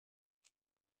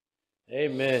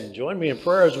Amen. Join me in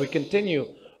prayer as we continue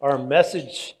our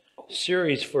message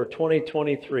series for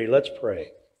 2023. Let's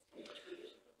pray.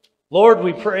 Lord,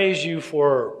 we praise you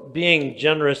for being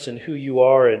generous in who you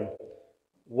are and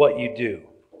what you do.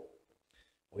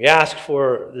 We ask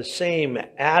for the same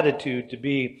attitude to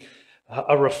be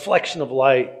a reflection of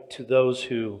light to those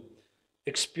who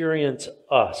experience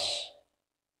us.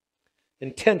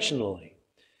 Intentionally,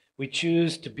 we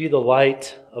choose to be the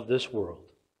light of this world.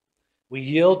 We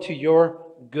yield to your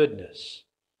goodness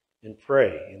and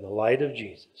pray in the light of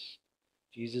Jesus.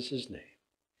 Jesus' name.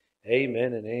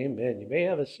 Amen and amen. You may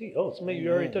have a seat. Oh, some of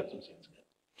you already took some seats.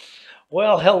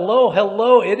 Well,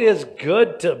 hello. It is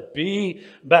good to be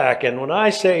back. And when I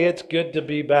say it's good to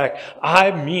be back,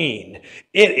 I mean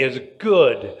it is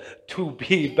good to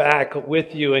be back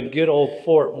with you in good old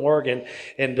Fort Morgan.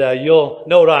 And you'll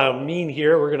know what I mean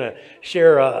here. We're going to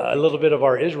share a little bit of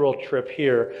our Israel trip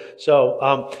here.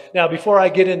 So now before I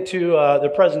get into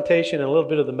the presentation and a little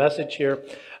bit of the message here,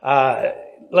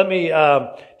 let me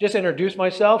just introduce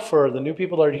myself for the new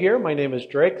people that are here. My name is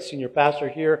Drake, senior pastor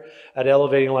here at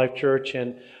Elevating Life Church,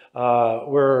 and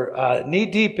we're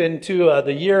knee-deep into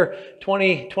the year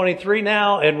 2023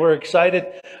 now, and we're excited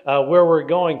where we're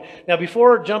going. Now,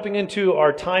 before jumping into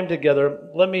our time together,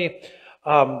 let me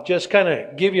just kind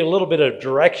of give you a little bit of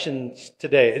directions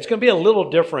today. It's going to be a little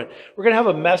different. We're going to have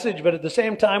a message, but at the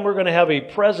same time, we're going to have a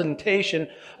presentation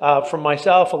from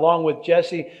myself along with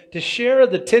Jesse to share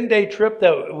the 10-day trip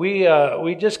that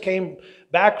we just came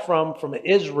back from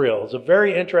Israel. It's a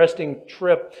very interesting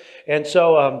trip. And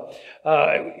so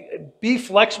be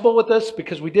flexible with us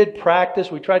because we did practice.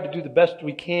 We tried to do the best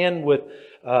we can with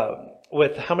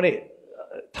how many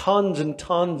tons and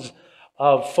tons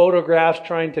of photographs,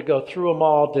 trying to go through them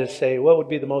all to say what would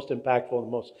be the most impactful and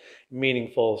the most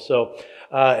meaningful. So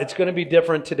it's going to be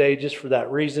different today just for that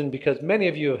reason, because many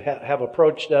of you have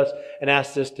approached us and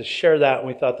asked us to share that, and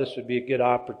we thought this would be a good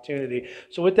opportunity.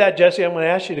 So with that, Jesse, I'm going to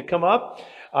ask you to come up,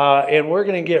 and we're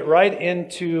going to get right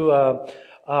into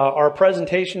our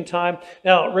presentation time.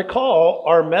 Now, recall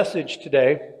our message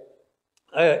today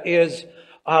is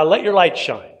let your light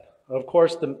shine. Of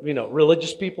course,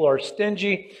 religious people are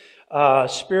stingy.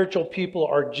 Spiritual people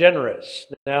are generous.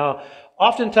 Now,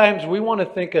 oftentimes we want to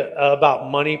think about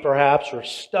money perhaps or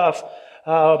stuff,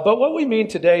 but what we mean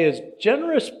today is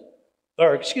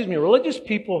religious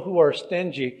people who are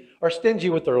stingy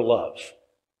with their love.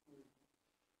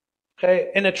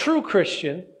 Okay, and a true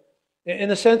Christian, in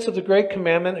the sense of the Great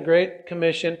Commandment, the Great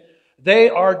Commission, they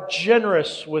are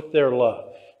generous with their love.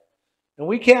 And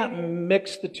we can't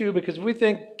mix the two, because we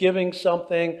think giving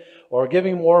something or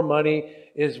giving more money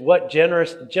is what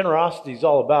generosity is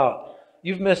all about.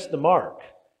 You've missed the mark.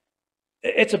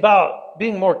 It's about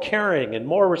being more caring and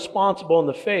more responsible in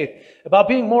the faith, about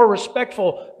being more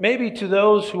respectful maybe to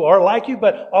those who are like you,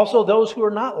 but also those who are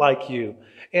not like you.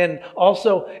 And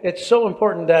also, it's so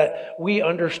important that we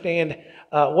understand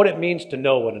what it means to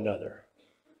know one another,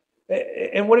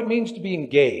 and what it means to be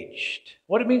engaged,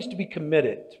 what it means to be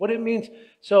committed, what it means.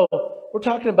 So we're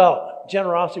talking about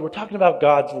generosity. We're talking about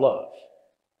God's love.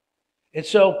 And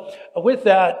so with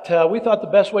that, we thought the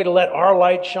best way to let our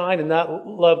light shine and that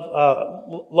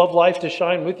love life to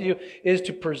shine with you is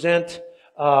to present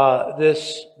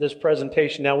this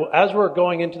presentation. Now, as we're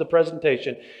going into the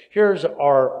presentation, here's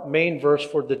our main verse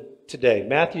for today.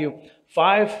 Matthew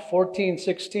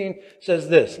 5:14-16 says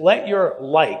this: let your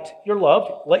light, your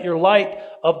love, let your light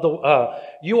of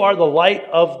you are the light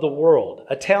of the world.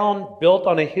 A town built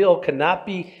on a hill cannot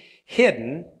be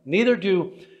hidden, neither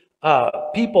do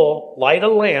people light a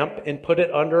lamp and put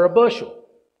it under a bushel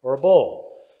or a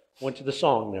bowl. Went to the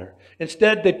song there.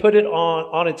 Instead, they put it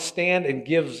on its stand and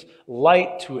gives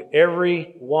light to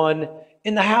everyone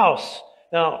in the house.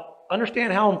 Now,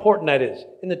 understand how important that is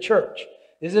in the church.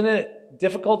 Isn't it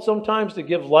difficult sometimes to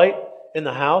give light in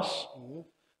the house?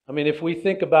 I mean, if we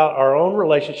think about our own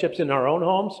relationships in our own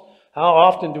homes, how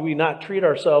often do we not treat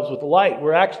ourselves with light?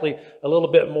 We're actually a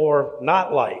little bit more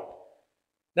not light.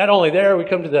 Not only there, we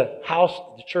come to the house,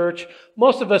 the church.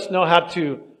 Most of us know how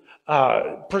to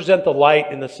present the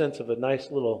light in the sense of a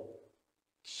nice little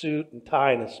suit and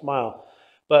tie and a smile.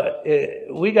 But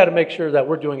we got to make sure that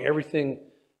we're doing everything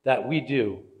that we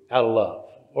do out of love,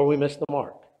 or we miss the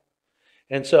mark.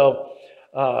 And so,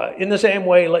 in the same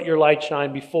way, let your light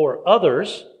shine before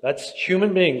others. That's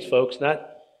human beings, folks.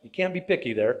 You can't be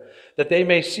picky there. That they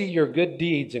may see your good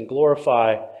deeds and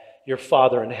glorify your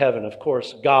Father in heaven. Of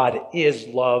course, God is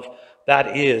love.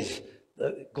 That is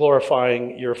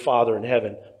glorifying your Father in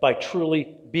heaven by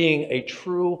truly being a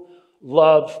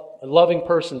loving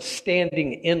person,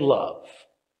 standing in love.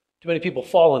 Too many people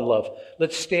fall in love.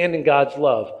 Let's stand in God's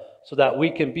love. so that we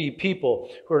can be people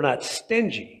who are not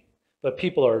stingy, but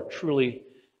people are truly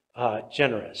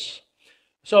generous.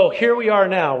 So here we are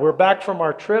now. We're back from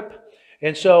our trip.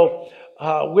 And so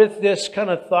with this kind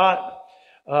of thought,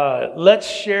 let's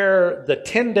share the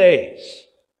 10 days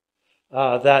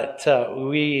that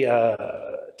we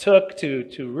took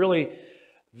to really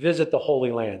visit the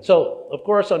Holy Land. So, of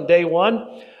course, on day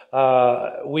one,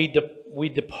 we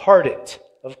departed,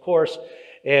 of course,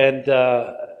 and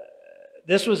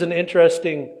this was an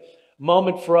interesting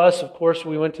moment for us. Of course,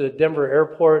 we went to the Denver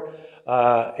airport,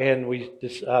 and we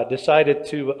decided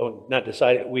to, not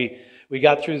decided, we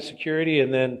got through the security,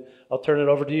 and then I'll turn it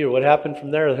over to you. What happened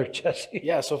from there, Jesse?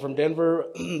 Yeah, so from Denver,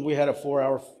 we had a 4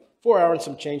 hour and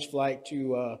some change flight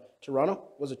to Toronto.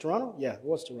 Was it Toronto? Yeah, it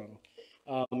was Toronto.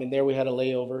 And there we had a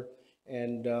layover.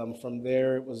 And from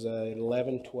there, it was an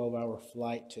 11, 12-hour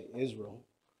flight to Israel.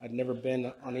 I'd never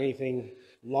been on anything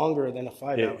longer than a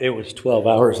 5 hour. It was 12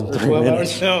 hours and 3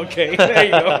 minutes. Okay, there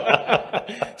you go.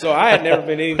 So I had never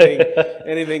been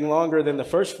anything longer than the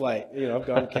first flight. You know, I've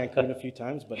gone to Cancun a few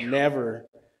times, but never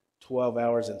 12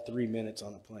 hours and 3 minutes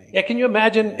on a plane. Yeah, can you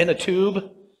imagine in a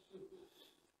tube,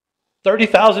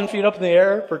 30,000 feet up in the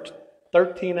air for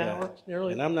 13 hours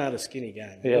nearly? And I'm not a skinny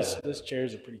guy. Yeah. This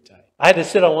chairs are pretty tight. I had to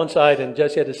sit on one side, and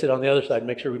Jesse had to sit on the other side and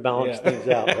make sure we balanced things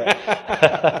out. Right?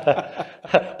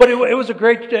 But it was a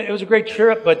great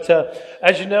trip. But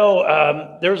as you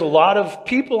know, there was a lot of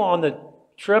people on the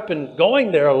trip and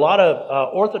going there. A lot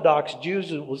of Orthodox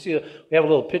Jews. We'll see. We have a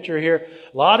little picture here.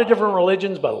 A lot of different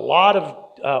religions, but a lot of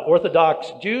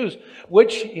Orthodox Jews,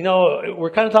 which, you know, we're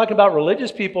kind of talking about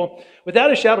religious people.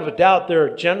 Without a shadow of a doubt,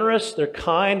 they're generous, they're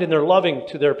kind, and they're loving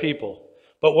to their people.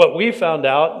 But what we found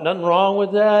out, nothing wrong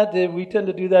with that. We tend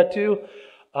to do that too.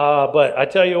 But I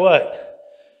tell you what,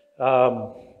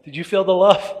 did you feel the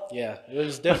love? Yeah, it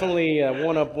was definitely a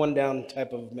one up, one down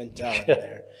type of mentality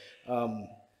there.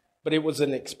 But it was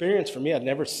an experience for me. I'd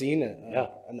never seen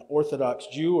an Orthodox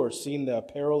Jew or seen the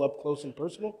apparel up close and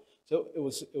personal. So it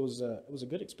was a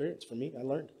good experience for me. I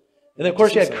learned. And of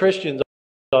course, you had Christians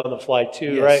on the flight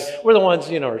too, yes. Right? We're the ones,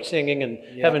 you know, are singing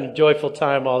and having a joyful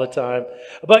time all the time.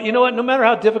 But you know what? No matter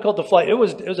how difficult the flight, it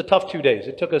was a tough 2 days.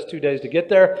 It took us 2 days to get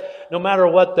there. No matter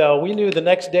what, though, we knew the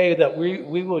next day that we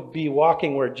would be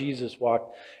walking where Jesus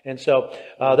walked. And so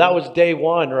that was day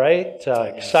one, right?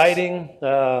 Exciting,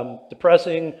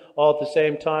 depressing, all at the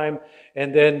same time.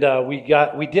 And then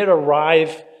we did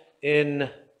arrive in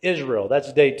Israel.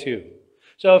 That's day two.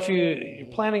 So if you're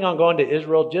planning on going to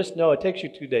Israel, just know it takes you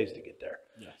 2 days to get there.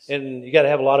 Yes. And you got to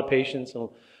have a lot of patience and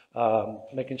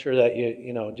making sure that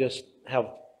you know, just have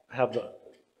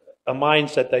a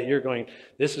mindset that you're going,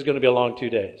 this is going to be a long 2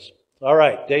 days. All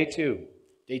right, day two.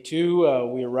 Day two,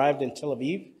 we arrived in Tel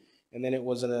Aviv, and then it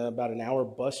was about an hour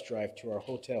bus drive to our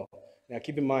hotel. Now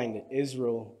keep in mind that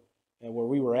Israel, where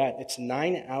we were at, it's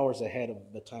 9 hours ahead of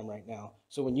the time right now.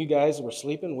 So when you guys were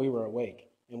sleeping, we were awake.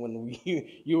 And when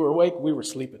you were awake, we were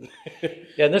sleeping.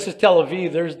 Yeah, and this is Tel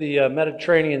Aviv. There's the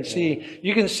Mediterranean Sea.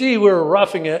 You can see we're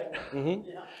roughing it. Mm-hmm.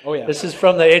 Oh, yeah. This is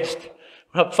from the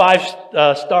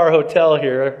 5-star hotel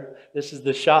here. This is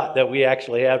the shot that we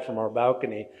actually had from our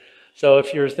balcony. So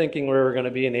if you're thinking we were going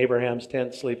to be in Abraham's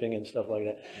tent sleeping and stuff like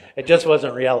that, it just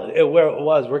wasn't reality. Where it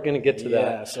was, we're going to get to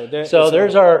that. So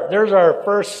there's our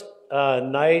first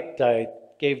night. I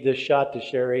gave this shot to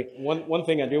Sherry. One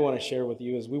thing I do want to share with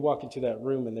you is we walk into that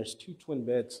room and there's 2 twin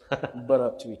beds butt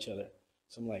up to each other.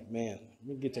 So I'm like, man,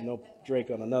 we get to know Drake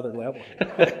on another level.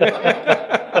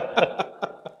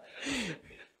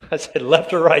 I said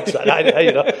left or right side.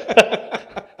 You know,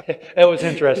 it was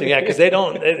interesting, yeah, because they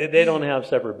don't have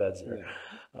separate beds there,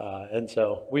 and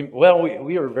so we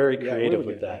were very creative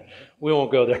with that. We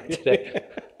won't go there today.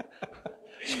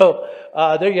 So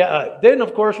then,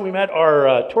 of course, we met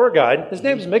our tour guide. His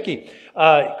name is Mickey,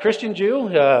 Christian Jew,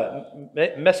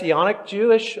 Messianic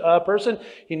Jewish person.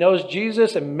 He knows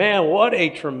Jesus, and man, what a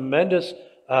tremendous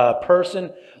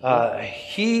person.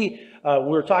 We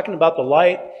were talking about the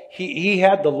light. He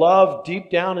had the love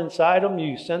deep down inside him.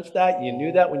 You sensed that. You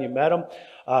knew that when you met him.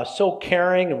 So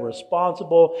caring and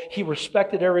responsible. He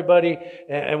respected everybody,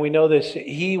 and we know this.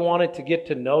 He wanted to get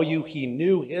to know you. He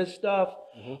knew his stuff.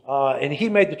 And he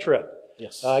made the trip.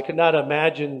 Yes. I could not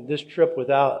imagine this trip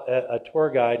without a tour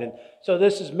guide. And so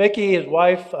this is Mickey, his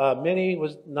wife, Minnie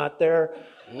was not there.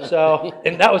 So,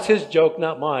 and that was his joke,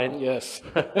 not mine. Yes.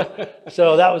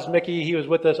 So that was Mickey. He was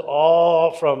with us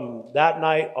all from that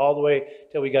night all the way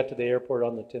till we got to the airport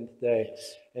on the 10th day.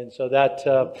 Yes. And so that,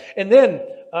 and then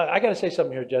I got to say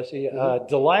something here, Jesse.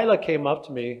 Delilah came up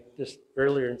to me just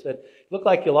earlier and said, "Look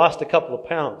like you lost a couple of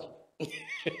pounds."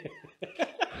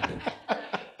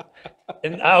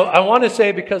 And I want to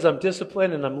say because I'm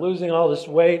disciplined and I'm losing all this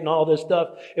weight and all this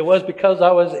stuff, it was because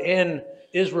I was in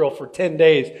Israel for 10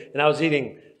 days and I was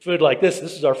eating food like this.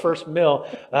 This is our first meal.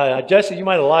 Jesse, you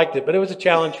might have liked it, but it was a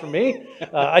challenge for me.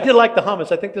 I did like the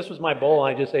hummus. I think this was my bowl.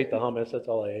 I just ate the hummus. That's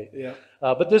all I ate. Yeah.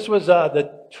 But this was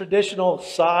the traditional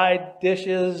side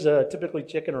dishes, typically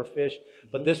chicken or fish.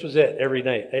 But this was it every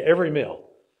night, every meal.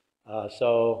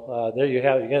 So there you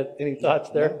have it. You got any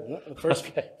thoughts there? No.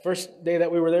 First day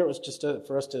that we were there was just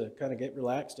for us to kind of get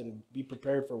relaxed and be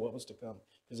prepared for what was to come,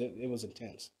 because it was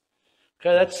intense.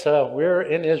 Okay, that's we're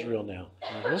in Israel now.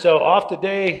 So off to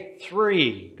day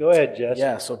 3. Go ahead, Jess.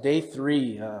 Yeah. So day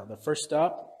 3, the first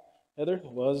stop, Heather,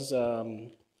 was so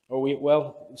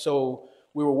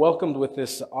we were welcomed with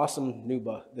this awesome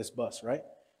this bus, right?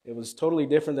 It was totally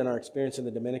different than our experience in the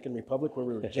Dominican Republic, where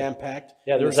we were jam-packed.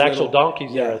 Yeah, there was actual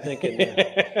donkeys there, I think.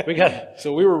 And,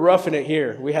 So we were roughing it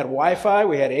here. We had Wi-Fi,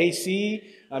 we had AC.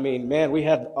 I mean, man, we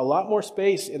had a lot more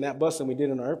space in that bus than we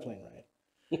did in our airplane ride.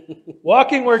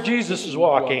 Walking where Jesus is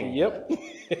walking. Yep.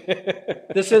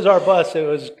 This is our bus. It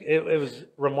was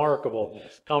remarkable,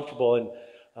 comfortable,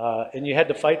 and you had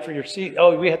to fight for your seat.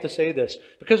 Oh, we had to say this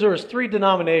because there was 3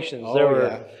 denominations. There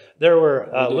were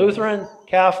Lutheran,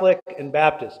 Catholic, and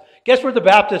Baptist. Guess where the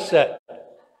Baptists sat?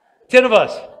 10 of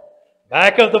us.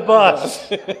 Back of the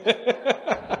bus.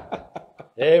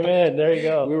 Amen. There you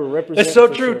go. We were representing. It's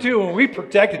so true, too, and we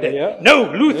protected it. Yeah.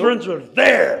 No, Lutherans were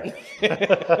there.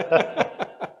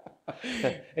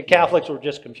 And Catholics were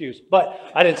just confused. But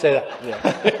I didn't say that.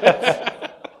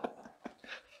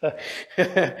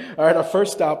 Yeah. All right, our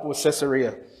first stop was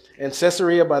Caesarea. And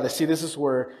Caesarea by the sea, this is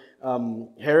where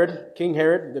King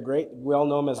Herod the Great, we all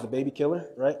know him as the baby killer,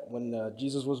 right? When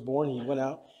Jesus was born, he went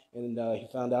out and he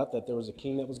found out that there was a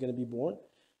king that was going to be born,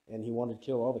 and he wanted to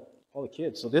kill all the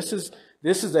kids. So this is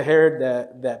the Herod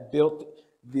that built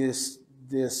this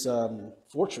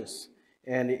fortress,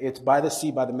 and it's by the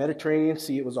sea, by the Mediterranean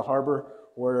Sea. It was a harbor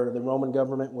where the Roman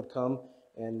government would come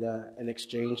and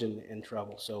exchange and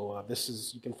travel. So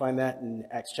you can find that in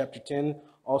Acts chapter 10,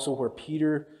 also where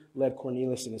Peter led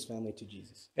Cornelius and his family to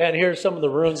Jesus. And here's some of the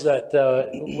ruins that,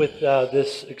 with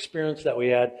this experience that we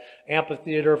had.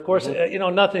 Amphitheater, of course,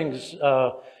 nothing's,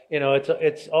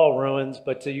 it's all ruins,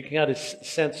 but you can kind of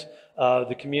sense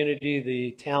the community,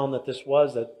 the town that this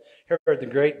was, that Herod the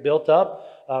Great built up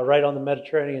right on the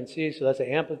Mediterranean Sea. So that's an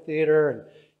amphitheater, and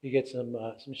you get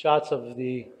some shots of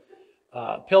the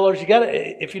pillars. You got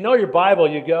to, if you know your Bible,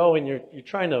 you go and you're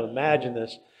trying to imagine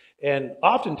this. And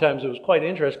oftentimes it was quite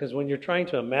interesting because when you're trying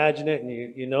to imagine it and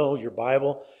you know your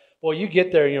Bible, well, you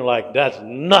get there and you're like, that's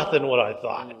nothing what I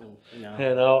thought.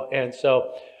 No. And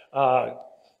so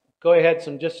go ahead,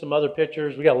 some other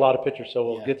pictures. We got a lot of pictures, so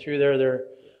we'll get through there.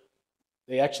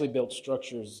 They actually built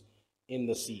structures in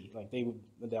the sea. Like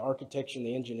the architecture and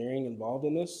the engineering involved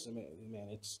in this, I mean, man,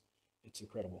 it's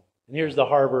incredible. And here's the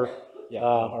harbor. Yeah, the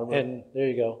harbor. And there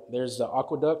you go. There's the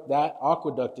aqueduct. That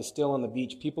aqueduct is still on the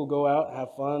beach. People go out,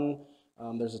 have fun.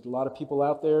 There's a lot of people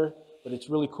out there, but it's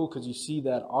really cool because you see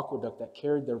that aqueduct that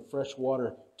carried their fresh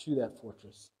water to that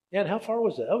fortress. Yeah, and how far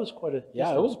was it? That was quite a distance.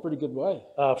 Yeah, it was a pretty good way.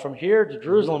 From here to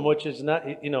Jerusalem, which is not,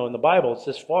 in the Bible, it's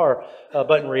this far,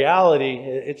 but in reality,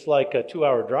 it's like a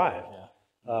 2-hour drive.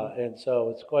 Yeah. And so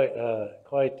it's quite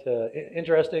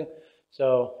interesting.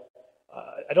 So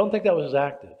I don't think that was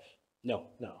active. No,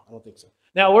 I don't think so.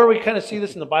 Now, where we kind of see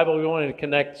this in the Bible, we wanted to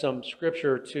connect some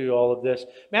scripture to all of this.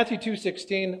 Matthew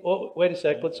 2:16. Oh, wait a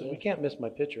sec. We can't miss my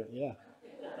picture. Yeah.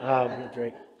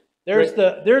 Drake. There's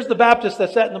the Baptist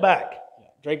that sat in the back. Yeah.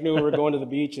 Drake knew we were going to the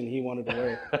beach, and he wanted to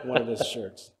wear one of his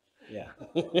shirts. Yeah.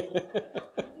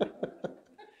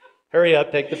 Hurry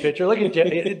up, take the picture. Look at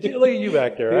you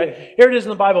back there, right? Here it is in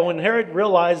the Bible. When Herod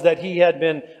realized that he had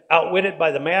been outwitted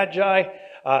by the Magi,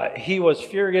 he was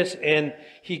furious, and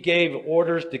he gave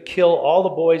orders to kill all the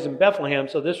boys in Bethlehem.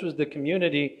 So this was the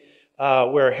community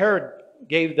where Herod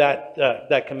gave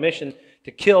that commission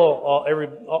to kill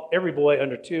every boy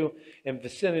under 2 in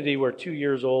vicinity were 2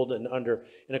 years old and under,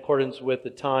 in accordance with the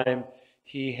time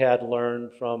he had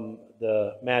learned from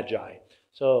the Magi.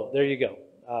 So there you go.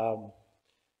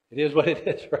 It is what it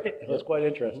is, right? It was quite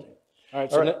interesting. All right.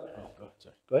 So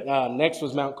go ahead. Next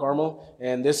was Mount Carmel,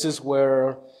 and this is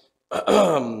where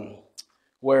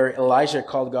Elijah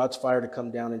called God's fire to come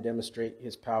down and demonstrate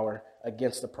his power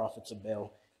against the prophets of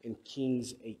Baal in 1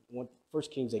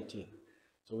 Kings 18.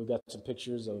 So we've got some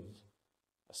pictures of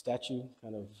a statue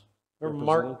kind of.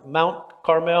 Mount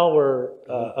Carmel, where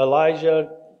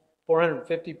Elijah,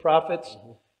 450 prophets,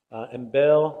 and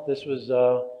Baal, this was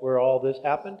where all this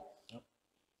happened. Yep.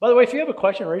 By the way, if you have a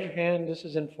question, raise your hand. This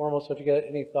is informal, so if you got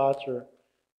any thoughts or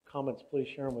comments, please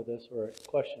share them with us, or a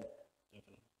question.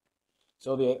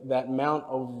 So that mount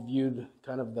overviewed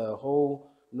kind of the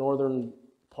whole northern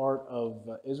part of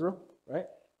Israel, right?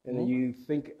 And then you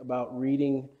think about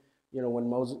reading, when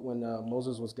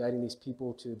Moses was guiding these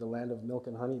people to the land of milk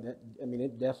and honey.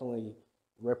 It definitely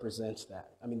represents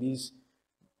that.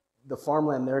 The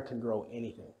farmland there can grow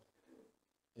anything.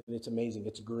 And it's amazing.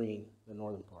 It's green, the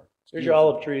northern part. Here's your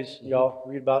olive trees y'all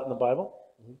read about in the Bible.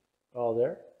 All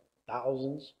there.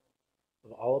 Thousands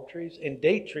of olive trees. And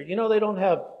date trees. They don't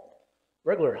have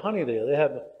regular honey there. They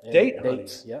have dates. Honey.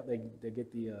 Yeah, they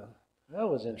get the that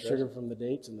was interesting. Sugar from the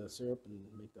dates and the syrup and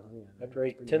make the honey. After I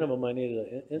ate 10 of them, I needed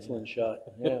an insulin shot.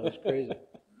 Yeah, it was crazy.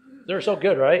 They're so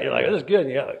good, right? You're like, this is good.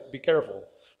 Yeah, be careful.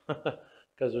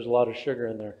 Because there's a lot of sugar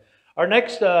in there. Our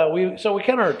next, we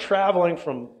kind of are traveling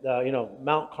from,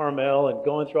 Mount Carmel and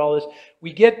going through all this.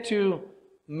 We get to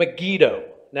Megiddo.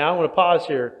 Now, I'm going to pause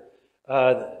here.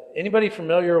 Anybody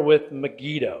familiar with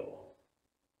Megiddo?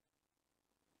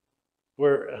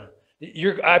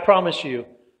 I promise you,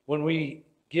 when we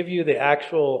give you the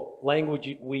actual language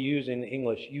we use in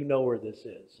English, you know where this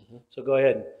is. So go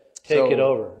ahead and take it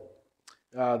over.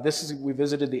 We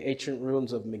visited the ancient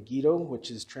ruins of Megiddo, which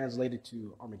is translated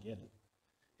to Armageddon.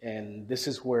 And this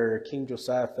is where King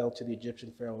Josiah fell to the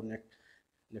Egyptian pharaoh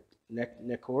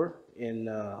Necho in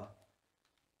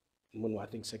I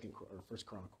think First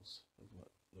Chronicles is what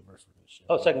the verse we're going to share.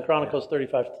 Oh, Second Chronicles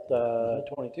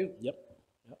 35:22. Yep.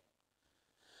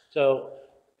 So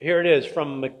here it is,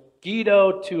 from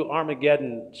Megiddo to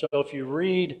Armageddon. So if you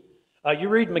read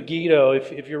Megiddo,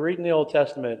 if you're reading the Old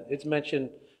Testament, it's mentioned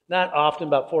not often,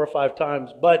 about 4 or 5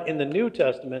 times, but in the New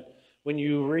Testament, when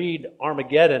you read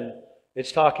Armageddon,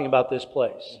 it's talking about this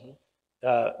place.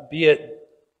 Be it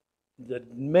the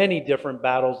many different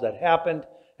battles that happened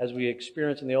as we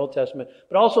experience in the Old Testament,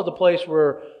 but also the place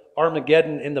where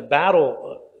Armageddon, in the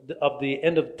battle of the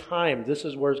end of time, this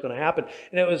is where it's going to happen.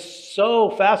 And it was so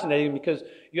fascinating because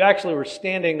you actually were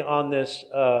standing on this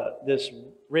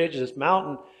ridge, this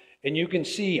mountain, and you can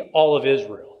see all of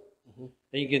Israel.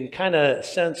 And you can kind of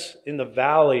sense in the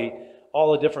valley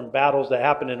all the different battles that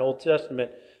happened in the Old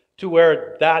Testament, to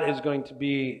where that is going to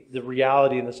be the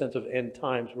reality in the sense of end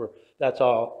times, where that's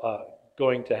all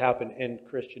going to happen in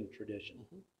Christian tradition.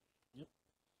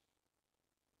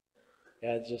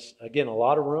 Yeah, it's just, again, a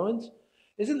lot of ruins.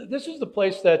 This is the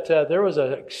place that there was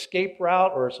an escape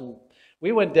route or some,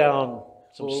 we went down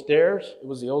some stairs. It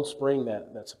was the old spring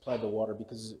that supplied the water,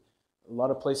 because a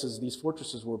lot of places, these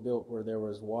fortresses were built where there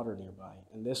was water nearby.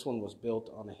 And this one was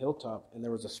built on a hilltop, and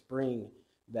there was a spring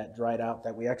that dried out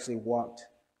that we actually walked,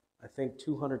 I think,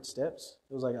 200 steps.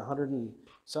 It was like 100 and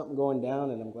something going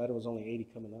down, and I'm glad it was only 80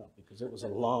 coming up, because it was a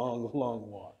long, long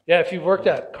walk. Yeah, if you've worked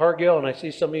at Cargill, and I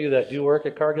see some of you that do work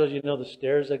at Cargill, you know the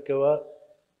stairs that go up.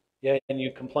 Yeah, and you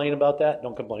complain about that?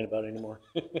 Don't complain about it anymore.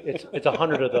 It's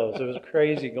 100 of those. It was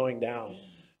crazy going down.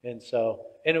 And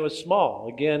it was small.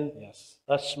 Again,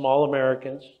 us small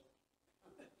Americans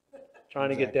trying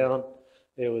to get down.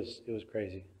 It was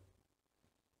crazy.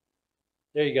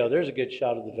 There you go. There's a good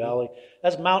shot of the valley.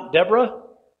 That's Mount Deborah.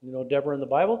 You know Deborah in the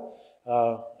Bible.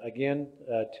 Again,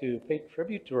 to pay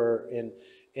tribute to her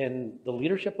in the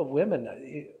leadership of women.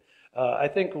 I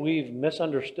think we've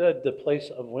misunderstood the place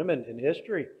of women in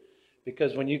history,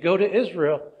 because when you go to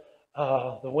Israel,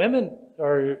 the women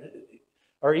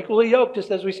are equally yoked, just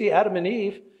as we see Adam and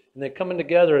Eve, and they're coming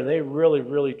together, and they really,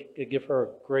 really give her a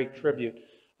great tribute.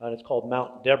 And it's called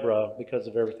Mount Deborah because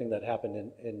of everything that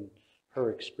happened in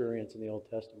her experience in the Old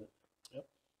Testament. Yep.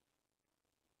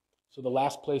 So the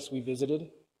last place we visited.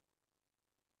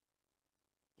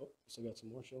 Oh, still got some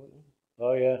more showing there.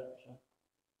 Oh, yeah.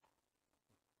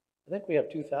 I think we have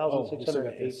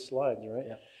 2,608 slides, right?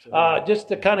 Yeah. So, just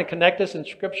to kind of connect us in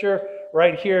Scripture,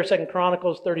 right here, 2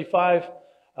 Chronicles 35.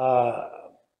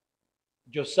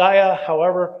 Josiah,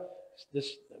 however,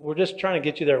 we're just trying to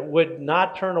get you there, would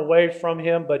not turn away from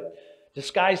him, but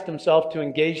disguised himself to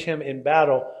engage him in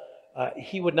battle.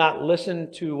 He would not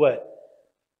listen to what?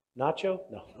 Nacho?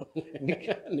 No.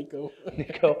 Nico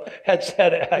had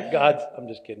said at God's, I'm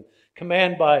just kidding,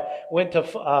 went to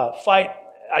fight.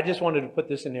 I just wanted to put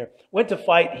this in here. Went to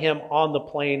fight him on the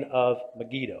plain of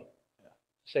Megiddo.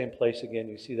 Same place again.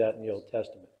 You see that in the Old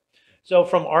Testament. So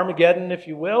from Armageddon, if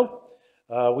you will,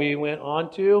 we went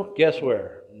on to, guess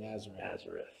where?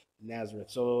 Nazareth.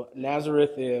 So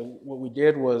Nazareth, what we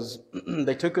did was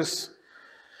they took us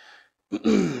to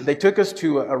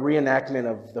a reenactment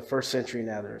of the first century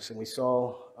Nazareth, and we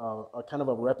saw a kind of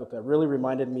a replica. It really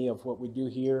reminded me of what we do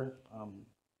here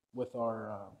with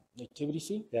our nativity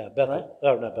scene. Yeah, Bethel. Right?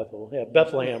 Oh, not Bethel. Yeah,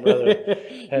 Bethlehem, rather.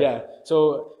 Yeah.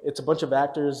 So it's a bunch of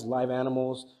actors, live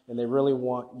animals, and they really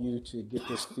want you to get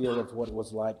this feel of what it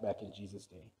was like back in Jesus'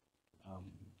 day.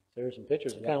 There are some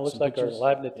pictures. It Yeah, kind of looks some like our pictures.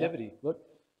 live Yeah, nativity. look.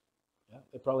 Yeah,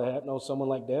 they probably know someone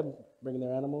like Deb bringing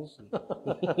their animals.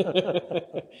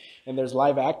 And there's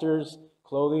live actors,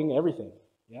 clothing, everything.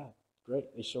 Yeah, great.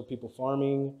 They show people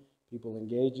farming, people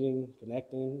engaging,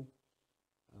 connecting.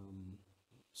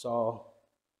 Saw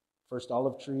first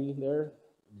olive tree there.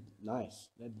 Nice.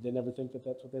 They never think that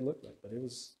that's what they look like, but it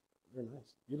was very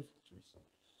nice. Beautiful trees.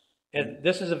 And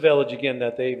this is a village, again,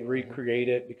 that they've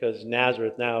recreated because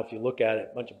Nazareth now, if you look at it,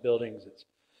 a bunch of buildings,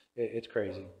 it's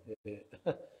crazy.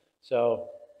 So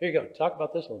here you go. Talk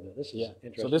about this a little bit. This is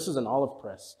interesting. So this is an olive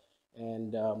press.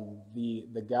 And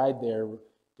the guide there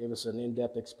gave us an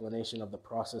in-depth explanation of the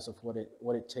process of what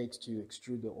it takes to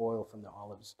extrude the oil from the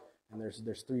olives. And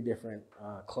there's 3 different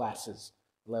classes,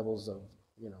 levels of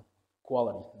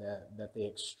quality that they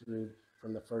extrude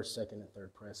from the first, second, and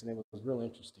third press. And it was real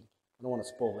interesting. I don't want to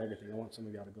spoil everything. I want some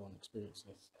of y'all to go and experience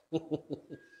this.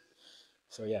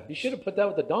 So yeah. You should have put that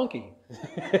with the donkey.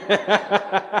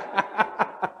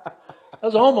 That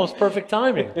was almost perfect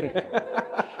timing.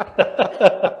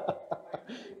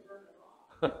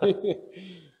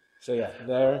 So yeah,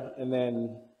 there, and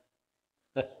then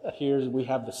we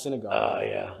have the synagogue. Oh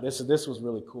yeah. This was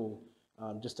really cool.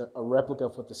 Just a replica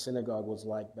of what the synagogue was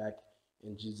like back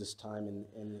in Jesus' time,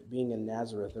 and being in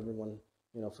Nazareth, everyone,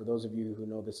 for those of you who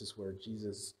know, this is where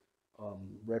Jesus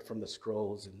read from the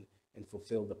scrolls and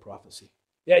fulfilled the prophecy.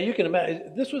 Yeah, you can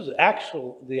imagine. This was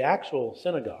the actual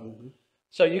synagogue. Mm-hmm.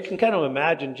 So you can kind of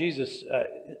imagine Jesus,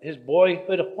 his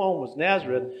boyhood home was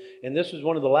Nazareth, and this was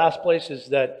one of the last places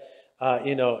that,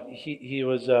 he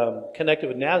was connected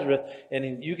with Nazareth.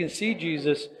 And you can see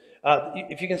Jesus,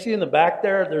 if you can see in the back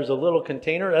there's a little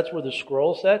container. That's where the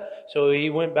scroll sat. So he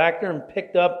went back there and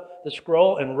picked up the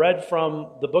scroll and read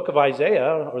from the book of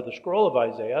Isaiah, or the scroll of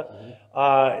Isaiah,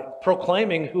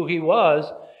 proclaiming who he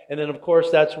was. And then, of course,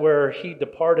 that's where he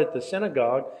departed the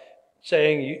synagogue,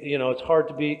 saying, it's hard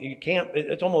to be,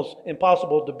 it's almost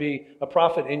impossible to be a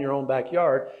prophet in your own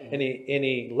backyard. Mm-hmm. And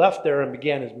he left there and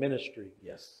began his ministry.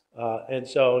 Yes. And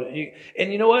so,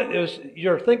 you know what?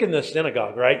 You're thinking the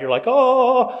synagogue, right? You're like,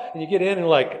 oh, and you get in and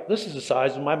like, this is the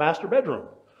size of my master bedroom.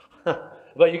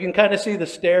 But you can kind of see the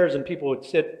stairs and people would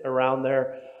sit around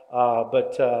there.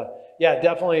 Yeah,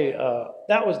 definitely,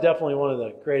 that was definitely one of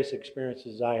the greatest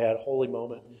experiences I had, holy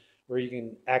moment, where you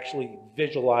can actually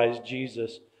visualize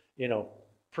Jesus,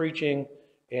 preaching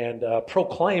and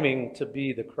proclaiming to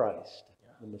be the Christ,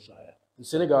 the Messiah. The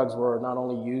synagogues were not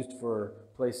only used for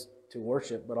a place to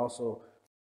worship, but also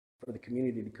for the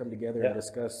community to come together and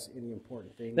discuss any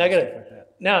important things. Now, stuff like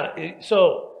that. Now,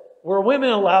 so were women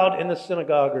allowed in the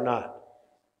synagogue or not?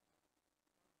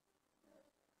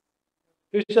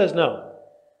 Who says no?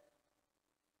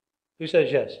 Who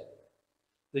says yes?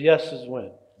 The yeses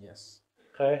win. Yes.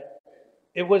 Okay?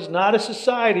 It was not a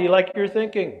society like you're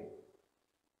thinking.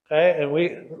 Okay? And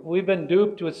we've been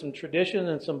duped with some tradition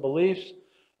and some beliefs.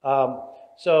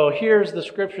 So here's the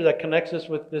scripture that connects us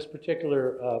with this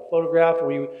particular photograph.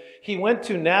 He went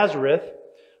to Nazareth,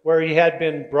 where he had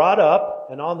been brought up,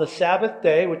 and on the Sabbath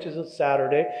day, which is a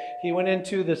Saturday, he went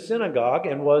into the synagogue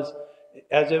and was,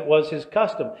 as it was his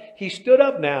custom. He stood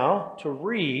up now to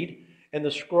read, and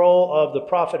the scroll of the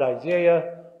prophet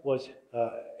Isaiah was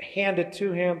handed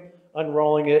to him.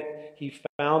 Unrolling it, he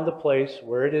found the place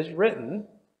where it is written.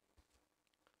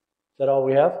 Is that all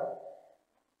we have?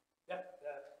 Yeah.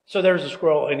 So there's a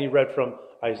scroll, and he read from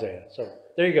Isaiah. So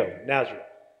there you go, Nazareth.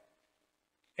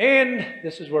 And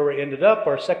this is where we ended up,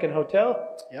 our second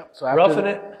hotel. Yep. So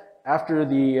after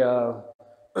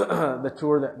the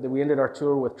tour that we ended our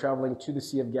tour with traveling to the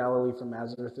Sea of Galilee from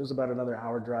Nazareth. It was about another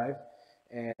hour drive.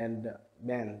 And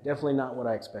man, definitely not what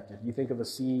I expected. You think of the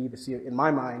sea in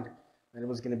my mind, and it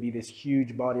was going to be this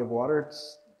huge body of water.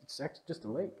 It's actually just a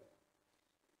lake.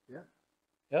 Yeah.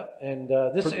 Yeah, and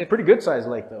this is pretty good sized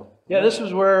lake, though. Yeah, this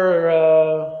was where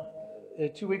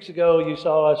 2 weeks ago you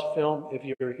saw us film. If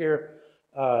you were here,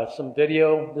 some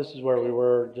video. This is where we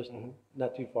were, just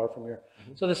not too far from here.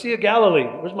 Mm-hmm. So the Sea of Galilee.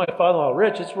 Where's my father-in-law,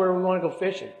 Rich? It's where we want to go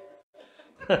fishing.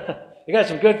 You got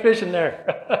some good fishing there.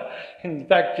 In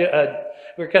fact,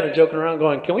 we were kind of joking around,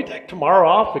 going, "Can we take tomorrow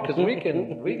off because we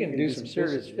can do some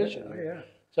serious fishing?" Yeah.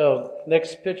 So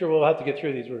next picture, we'll have to get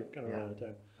through these. We're kind of out of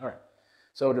time. All right.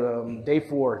 So day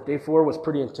four. Day 4 was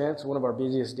pretty intense. One of our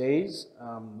busiest days.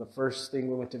 The first thing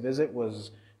we went to visit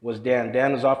was Dan.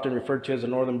 Dan is often referred to as the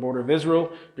northern border of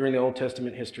Israel during the Old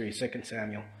Testament history, 2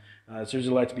 Samuel. As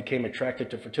Israelites became attracted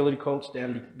to fertility cults,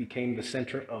 Dan became the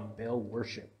center of Baal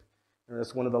worship. And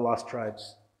that's one of the lost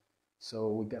tribes. So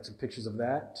we got some pictures of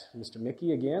that. Mr.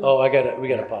 Mickey again. Oh, we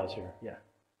got to pause here. Yeah.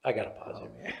 I got to pause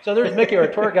here. So there's Mickey, our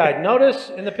tour guide. Notice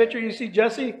in the picture you see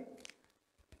Jesse?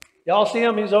 Y'all see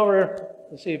him? He's over.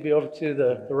 Let's see, he'd be over to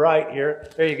the right here.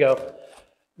 There you go.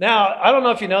 Now, I don't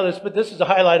know if you know this, but this is a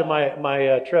highlight of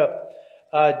my trip.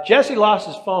 Jesse lost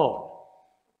his phone.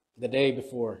 The day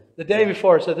before. The day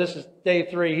before, so this is day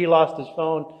 3. He lost his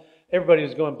phone. Everybody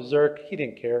was going berserk. He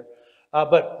didn't care.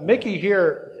 But Mickey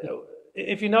here,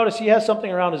 if you notice, he has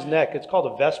something around his neck. It's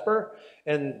called a Vesper.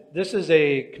 And this is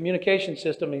a communication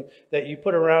system that you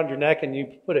put around your neck, and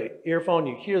you put an earphone,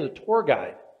 you hear the tour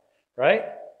guide, right?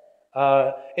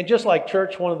 And just like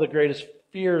church, one of the greatest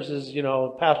fears is,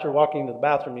 pastor walking into the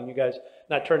bathroom and you guys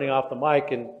not turning off the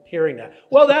mic and hearing that.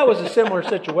 Well, that was a similar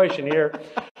situation here.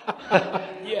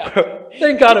 Yeah.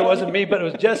 Thank God it wasn't me, but it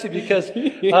was Jesse, because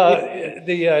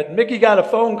Mickey got a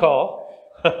phone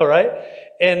call, all right?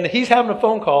 And he's having a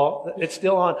phone call. It's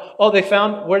still on. Oh,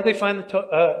 where'd they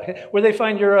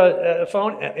find your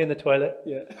phone? In the toilet.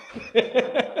 Yeah.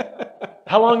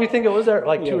 How long do you think it was there?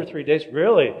 Like 2 or 3 days?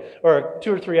 Really? Or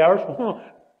 2 or 3 hours?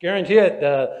 Guarantee it.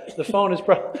 The phone is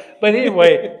probably... But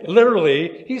anyway,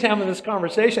 literally, he's having this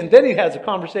conversation. Then he has a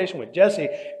conversation with Jesse.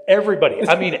 Everybody.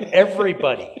 I mean,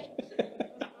 everybody.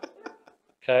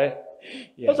 Okay?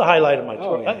 Yeah. That was a highlight of my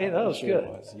tour. Yeah. That was good.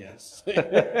 Was, yes.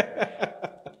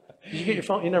 Did you get your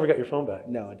phone? You never got your phone back.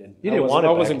 No, I didn't. You didn't want it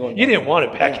back. I wasn't going. You didn't want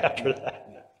it back after that.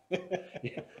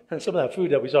 Yeah. And some of that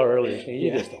food that we saw earlier,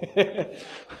 you just don't.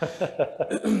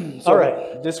 All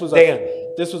right. This was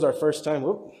our first time.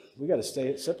 Whoop, we got to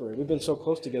stay separate. We've been so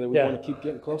close together. We want to keep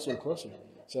getting closer and closer.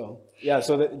 So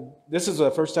this is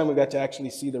the first time we got to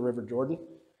actually see the River Jordan,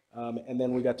 and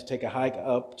then we got to take a hike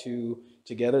up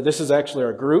together. This is actually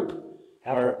our group,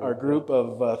 our group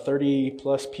of 30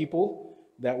 plus people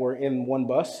that were in one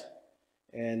bus,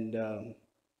 and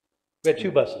we had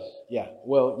 2 buses. Yeah,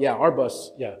 well, yeah, our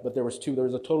bus. Yeah, but there was 2. There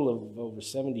was a total of over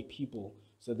 70 people,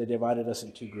 so they divided us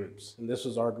in 2 groups, and this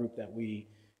was our group that we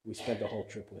spent the whole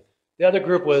trip with. The other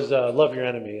group was love your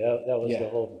enemy. That was the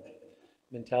whole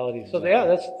mentality. So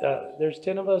that's there's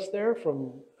 10 of us there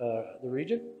from the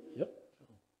region. Yep.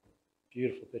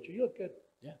 Beautiful picture. You look good.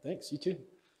 Yeah, thanks. You too.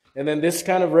 And then this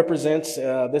kind of represents.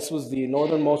 This was the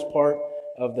northernmost part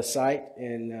of the site,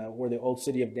 in where the old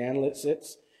city of Dan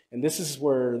sits. And this is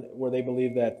where they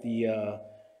believe that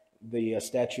the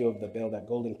statue of the Baal, that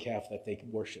golden calf that they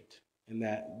worshipped, and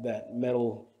that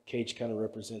metal cage kind of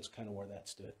represents kind of where that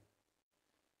stood.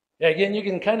 Yeah, again, you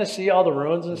can kind of see all the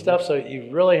ruins and stuff, so you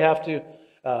really have to,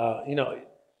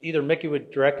 either Mickey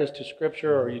would direct us to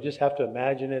Scripture, or you just have to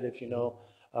imagine it if you know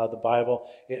the Bible.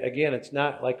 Again, it's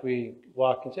not like we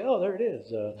walk and say, oh, there it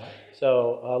is.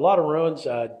 So a lot of ruins.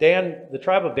 The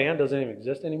tribe of Dan doesn't even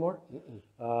exist anymore.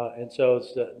 And so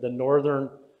it's the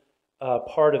northern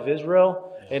part of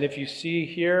Israel. Yeah. And if you see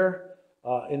here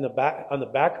on the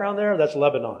background there, that's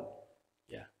Lebanon.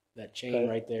 Yeah, that chain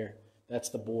right there, that's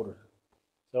the border.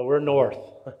 So we're north,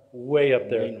 way up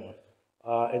there. Way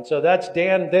north. And so that's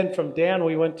Dan. Then from Dan,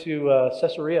 we went to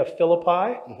Caesarea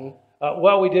Philippi.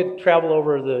 Well, we did travel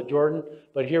over the Jordan,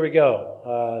 but here we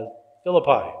go.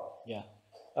 Philippi. Yeah.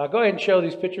 Go ahead and show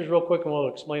these pictures real quick, and we'll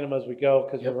explain them as we go,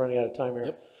 because we're running out of time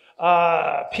here.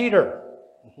 Yep. Peter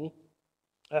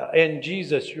and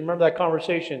Jesus. You remember that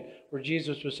conversation where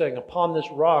Jesus was saying, upon this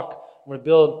rock, I'm going to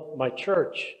build my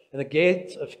church, and the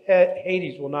gates of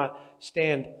Hades will not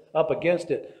stand up against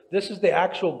it. This is the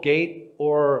actual gate,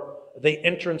 or the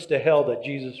entrance to hell, that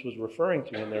Jesus was referring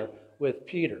to in there with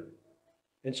Peter.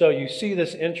 And so you see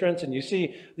this entrance, and you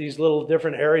see these little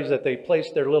different areas that they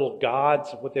placed their little gods,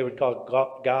 what they would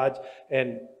call gods.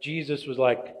 And Jesus was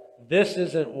like, this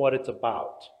isn't what it's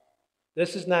about.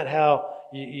 This is not how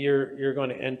you're going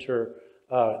to enter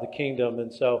the kingdom.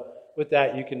 And so with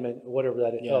that, you can, whatever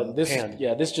that is.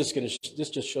 This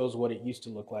just shows what it used to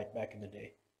look like back in the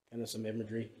day. Kind of some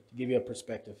imagery to give you a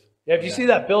perspective. Yeah, if you see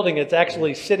that building, it's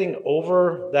actually sitting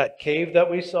over that cave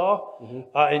that we saw.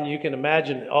 And you can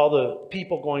imagine all the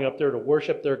people going up there to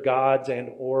worship their gods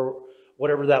or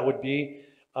whatever that would be.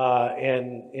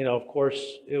 And, of course,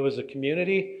 it was a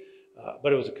community,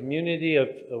 but it was a community of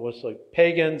like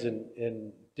pagans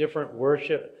and different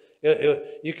worship.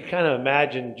 You can kind of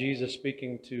imagine Jesus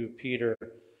speaking to Peter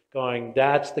going,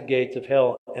 that's the gates of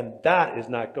hell, and that is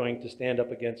not going to stand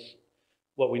up against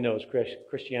what we know as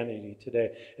Christianity today.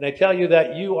 And I tell you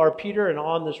that you are Peter, and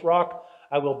on this rock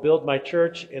I will build my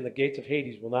church, and the gates of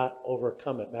Hades will not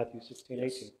overcome it. Matthew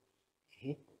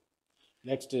 16:18.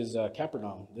 Next is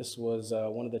Capernaum. This was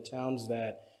one of the towns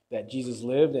that Jesus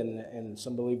lived, and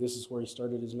some believe this is where he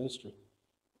started his ministry.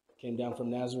 Came down from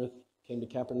Nazareth, came to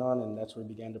Capernaum, and that's where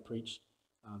he began to preach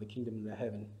the kingdom of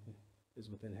heaven is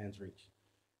within hand's reach.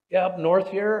 Yeah, up north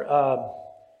here,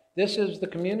 this is the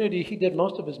community he did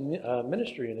most of his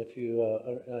ministry in, if you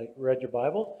read your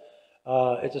Bible.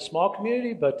 It's a small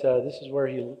community, but this is where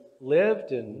he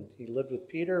lived, and he lived with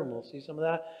Peter, and we'll see some of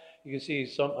that. You can see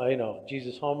some,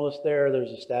 Jesus homeless there.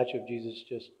 There's a statue of Jesus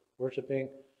just worshiping,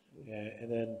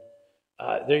 and then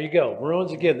there you go,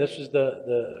 ruins again. This is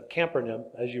the Capernaum,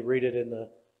 as you read it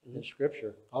in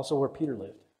Scripture. Also where Peter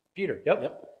lived. Peter, yep.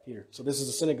 Yep, Peter. So this is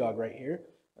a synagogue right here.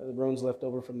 The ruins left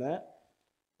over from that.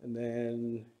 And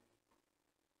then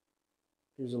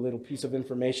here's a little piece of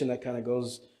information that kind of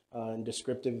goes and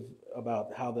descriptive about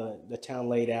how the town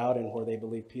laid out and where they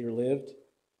believe Peter lived.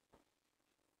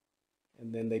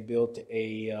 And then they built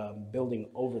a building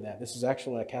over that. This is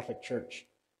actually a Catholic church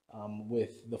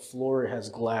with the floor has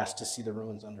glass to see the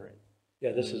ruins under it.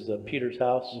 Yeah, this is Peter's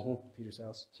house. Peter's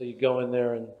house. So you go in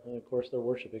there, and of course they're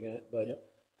worshiping it, but Yep.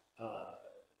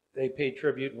 They paid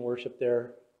tribute and worship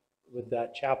there with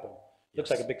that chapel. Looks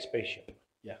like a big spaceship.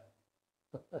 Yeah.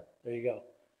 There you go.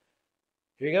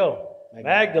 Here you go.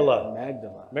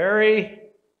 Magdala. Mary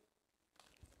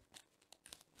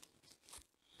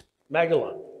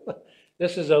Magdalene.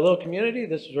 This is a little community.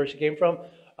 This is where she came from.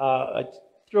 I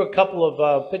threw a couple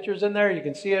of pictures in there. You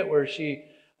can see it where she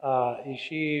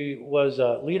was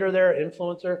a leader there,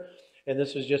 influencer, and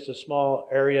this was just a small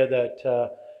area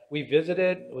that we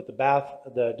visited with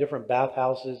the different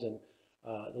bathhouses and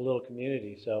the little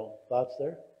community. So thoughts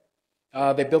there?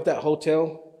 They built that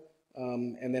hotel,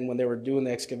 and then when they were doing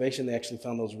the excavation, they actually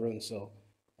found those ruins. So,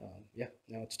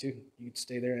 now it's two. You could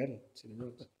stay there and see the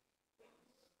ruins.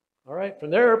 All right, from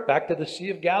there, back to the Sea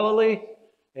of Galilee,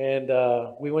 and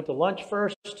we went to lunch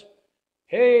first.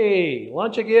 Hey,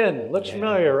 lunch again. Looks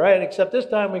familiar, right? Except this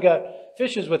time we got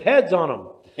fishes with heads on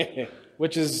them.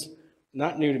 Which is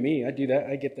not new to me. I do that.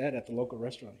 I get that at the local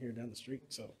restaurant here down the street.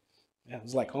 So, yeah,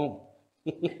 it's like home.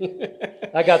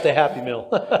 I got the Happy Meal.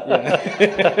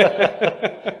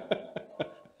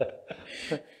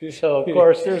 So, of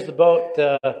course, there's the boat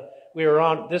we were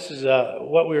on. This is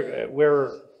what we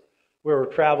were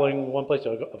traveling one place,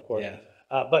 of course. Yeah.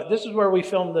 But this is where we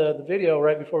filmed the video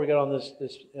right before we got on this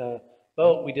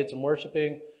boat. We did some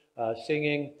worshiping,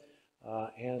 singing,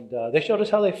 and they showed us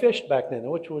how they fished back then,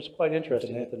 which was quite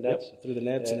interesting with the nets. Yep, through the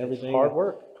nets and everything. Hard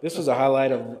work. This was a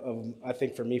highlight of, I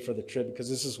think, for me for the trip, because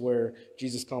this is where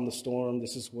Jesus calmed the storm.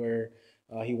 This is where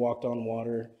he walked on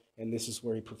water, and this is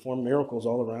where he performed miracles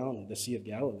all around the Sea of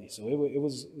Galilee. So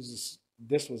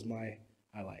this was my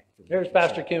highlight. For me. There's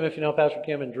Pastor Kim, if you know Pastor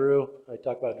Kim and Drew. I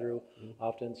talk about Drew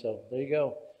often, so there you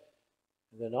go.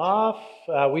 And then off,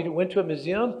 we went to a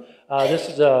museum. This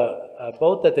is a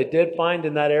boat that they did find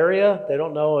in that area. They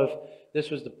don't know if this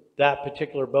was that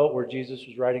particular boat where Jesus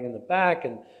was riding in the back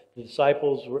and the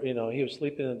disciples were, he was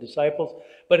sleeping in the disciples.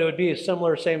 But it would be a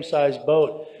similar, same-sized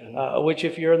boat, which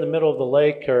if you're in the middle of the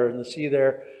lake or in the sea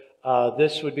there,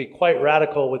 this would be quite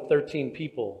radical with 13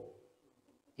 people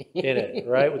in it,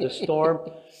 right, with a storm.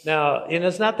 Now, and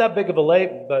it's not that big of a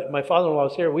lake, but my father-in-law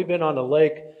was here. We've been on a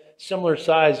lake similar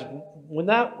size. When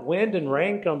that wind and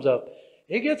rain comes up,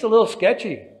 it gets a little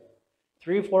sketchy.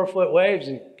 3 or 4 foot waves.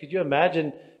 And could you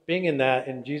imagine being in that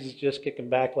and Jesus just kicking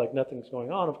back like nothing's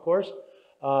going on, of course.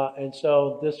 And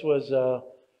so this was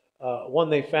one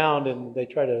they found, and they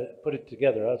tried to put it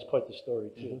together. That's quite the story,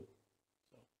 too.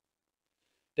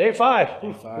 Day 5.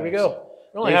 Here we go.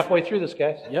 We're only halfway through this,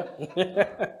 guys.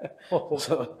 Yep.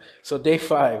 So day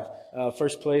 5.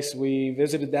 First place we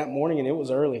visited that morning, and it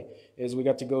was early, is we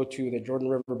got to go to the Jordan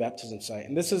River baptism site.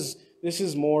 And this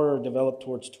is more developed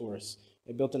towards tourists.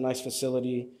 They built a nice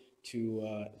facility to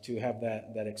have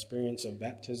that experience of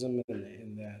baptism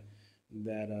and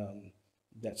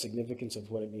that significance of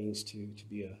what it means to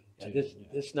be a. This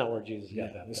is not where Jesus got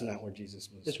baptized. This is not where Jesus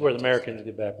was. This is where the Americans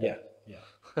get baptized. Yeah.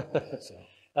 So.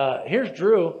 Here's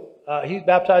Drew. He's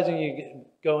baptizing. You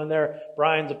go in there.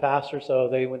 Brian's a pastor, so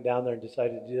they went down there and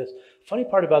decided to do this. Funny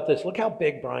part about this, look how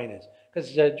big Brian is.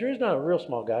 Because Drew's not a real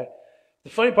small guy. The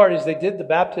funny part is they did the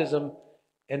baptism,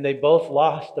 and they both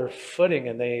lost their footing,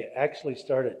 and they actually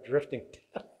started drifting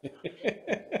down.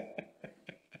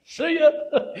 See ya!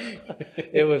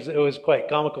 It was quite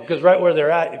comical, because right where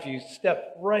they're at, if you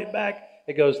step right back,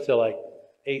 it goes to like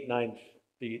 8-9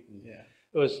 feet. And Yeah.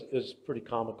 It was pretty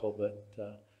comical, but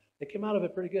they came out of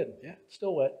it pretty good. Yeah.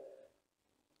 Still wet.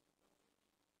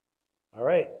 All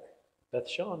right. Beth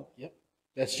Sean. Yep.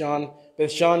 That's Sean.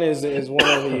 Beth Sean is one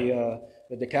of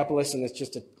the Decapolis, and it's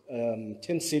just a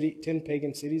 10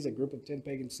 pagan cities, a group of 10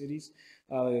 pagan cities.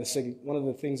 One of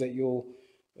the things that you'll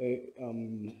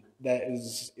that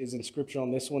is in scripture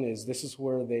on this one is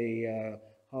where they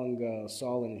hung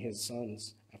Saul and his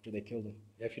sons after they killed him.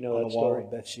 Yeah, if you know on that the wall story.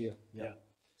 of Bathsheba. Yeah.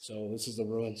 So this is the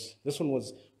ruins. This one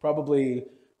was probably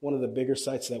one of the bigger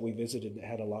sites that we visited that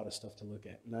had a lot of stuff to look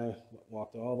at. And I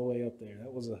walked all the way up there.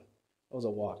 That was was a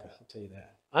walk, I'll tell you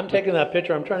that. I'm taking that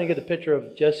picture. I'm trying to get the picture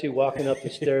of Jesse walking up the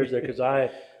stairs there because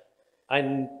I've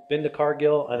been to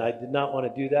Cargill and I did not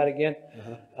want to do that again.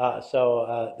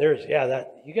 There's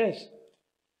that you guys.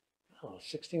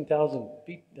 16,000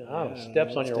 feet,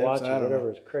 steps on your watch or whatever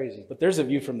is crazy. But there's a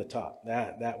view from the top.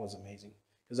 That was amazing.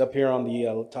 Because up here on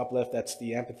the top left, that's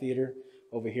the amphitheater.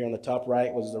 Over here on the top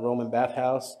right was the Roman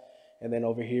bathhouse. And then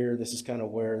over here, this is kind of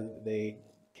where they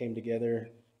came together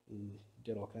and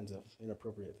did all kinds of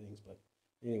inappropriate things. But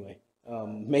anyway,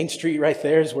 Main Street right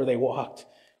there is where they walked.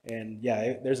 And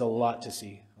yeah, there's a lot to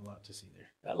see.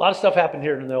 There. A lot of stuff happened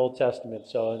here in the Old Testament.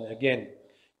 So, and again,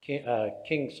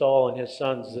 King Saul and his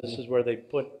sons, this is where they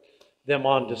put them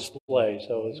on display.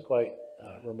 So it's quite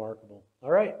remarkable.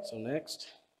 All right. So next.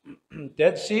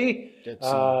 Dead Sea.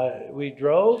 We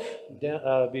drove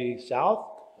be south,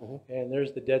 and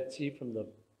there's the Dead Sea from the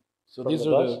So these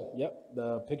are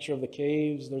the picture of the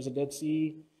caves. There's a Dead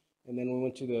Sea. And then we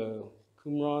went to the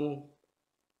Qumran.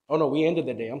 Oh, no, we ended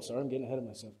the day. I'm sorry, I'm getting ahead of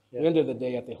myself. Yeah. We ended the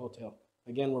day at the hotel.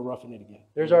 Again, we're roughing it again.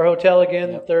 There's our hotel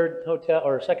again, third hotel,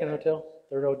 or second hotel,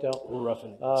 third hotel. We're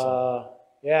roughing it.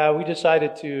 Yeah, we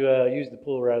decided to use the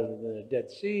pool rather than the Dead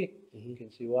Sea. You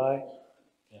can see why.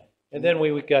 Yeah. And then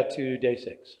we got to day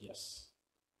 6. Yes.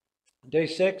 Day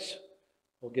 6,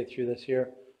 we'll get through this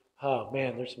here. Oh,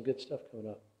 man, there's some good stuff coming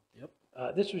up.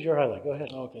 Yep. This was your highlight. Go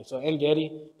ahead. Okay, so En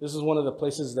Gedi, this is one of the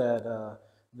places that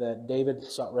that David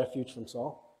sought refuge from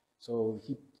Saul. So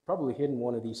he probably hid in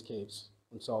one of these caves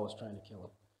when Saul was trying to kill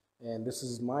him. And this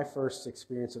is my first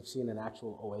experience of seeing an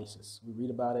actual oasis. We read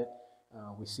about it,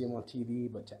 we see them on TV,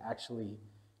 but to actually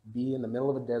be in the middle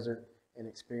of a desert and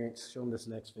experience, show them this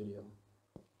next video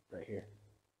right here.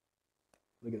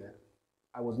 Look at that.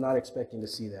 I was not expecting to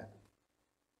see that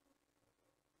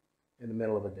in the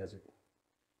middle of a desert.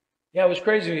 Yeah, it was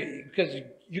crazy because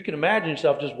you can imagine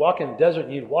yourself just walking in the desert,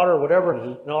 you need water or whatever,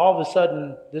 and all of a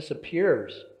sudden this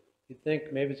appears. You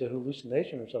think maybe it's a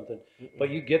hallucination or something, but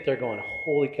you get there going,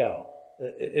 holy cow.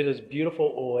 It is a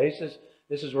beautiful oasis.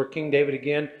 This is where King David,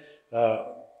 again,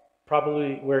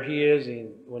 probably where he is.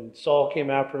 When Saul came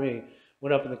after him, he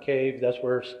went up in the cave. That's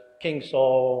where King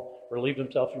Saul relieved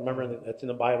himself. Remember, that's in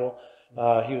the Bible.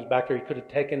 He was back there. He could have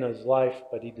taken his life,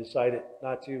 but he decided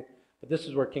not to. But this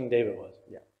is where King David was.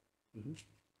 Yeah.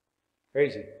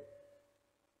 Crazy.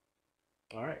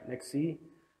 All right, next sea.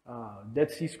 Dead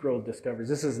Sea Scrolls discoveries.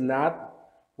 This is not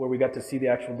where we got to see the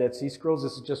actual Dead Sea Scrolls.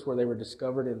 This is just where they were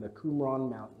discovered in the Qumran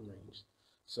mountain range.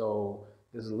 So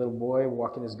this is a little boy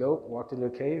walking his goat, walked into a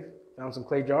cave, found some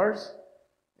clay jars,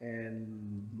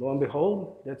 and lo and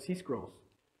behold, Dead Sea Scrolls.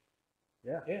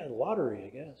 Yeah. Yeah, the lottery, I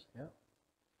guess. Yeah.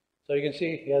 So you can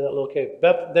see, that little cave.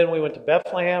 Then we went to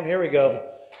Bethlehem. Here we go.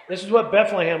 This is what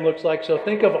Bethlehem looks like. So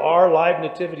think of our live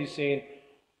nativity scene,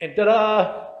 and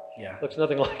ta-da! Yeah, looks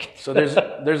nothing like it. So there's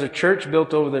a church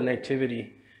built over the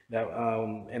nativity that,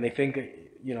 and they think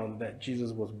that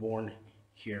Jesus was born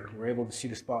here. We're able to see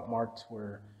the spot marked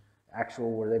where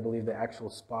they believe the actual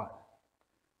spot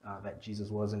that Jesus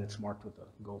was, and it's marked with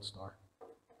a gold star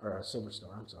or a silver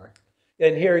star. I'm sorry.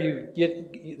 And here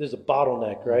there's a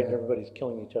bottleneck, right? Everybody's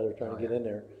killing each other trying to get in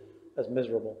there. That's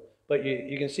miserable. But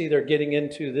you can see they're getting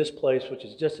into this place, which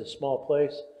is just a small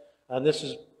place. And this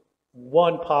is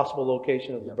one possible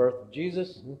location of the birth of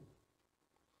Jesus.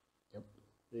 Yep.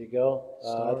 There you go.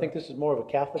 I think this is more of a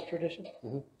Catholic tradition.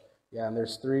 Yeah, and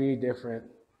there's 3 different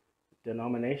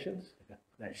denominations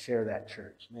that share that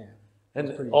church. Man.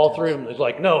 And all 3 of them is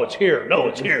like, no, it's here. No,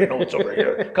 it's here. No, it's over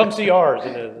here. Come see ours.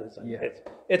 And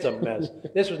it's a mess.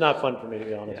 This was not fun for me, to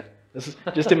be honest.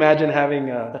 Yeah. Just imagine having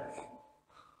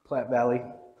Platte Valley,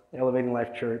 Elevating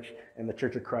Life Church, and the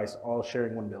Church of Christ all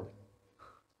sharing one building.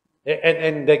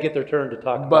 And they get their turn to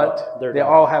talk but they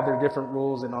all have their different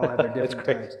rules and all have their different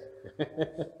times.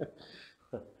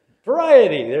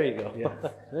 Variety. There you go. Yeah,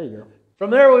 there you go.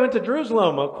 From there, we went to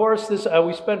Jerusalem. Of course,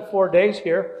 we spent 4 days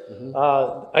here.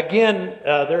 Again,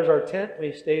 there's our tent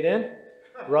we stayed in,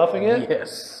 roughing it.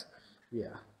 Yes.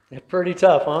 Yeah. Pretty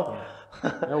tough, huh?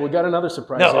 No, we got another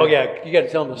surprise. No, you got to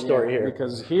tell them the story here.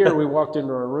 Because here we walked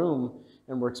into our room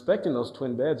and we're expecting those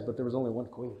twin beds, but there was only one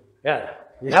queen. Yeah.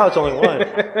 Now it's only one.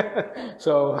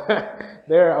 So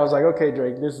there, I was like, okay,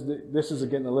 Drake, this is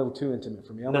getting a little too intimate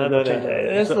for me. No.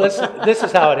 This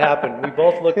is how it happened. We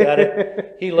both looked at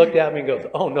it. He looked at me and goes,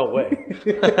 "Oh, no way."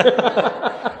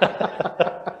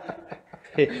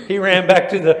 He ran back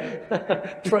to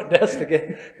the front desk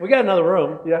again. We got another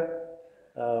room. Yeah.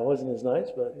 Wasn't as nice,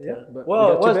 but but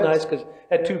well, it was nice because it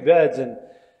had 2 beds, and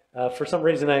for some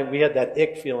reason we had that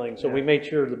ick feeling, so we made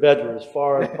sure the beds were as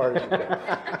far apart as we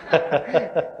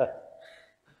could.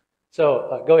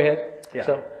 So go ahead. Yeah.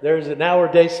 So now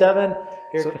we're day 7.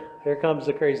 Here. Here comes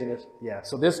the craziness. Yeah,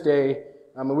 so this day,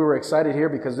 we were excited here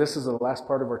because this is the last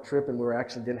part of our trip, and we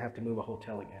actually didn't have to move a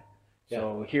hotel again. Yeah.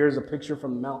 So here's a picture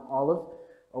from Mount Olive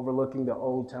overlooking the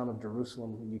old town of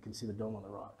Jerusalem, and you can see the Dome on the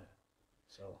Rock.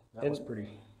 So that was pretty.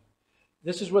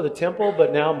 This is where the temple,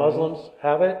 but now Muslims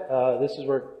have it. This is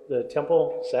where the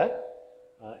temple sat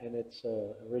in its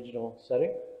original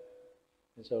setting.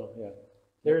 And so, yeah.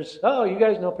 There's, oh, you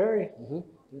guys know Perry.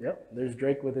 Yep, there's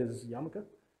Drake with his yarmulke.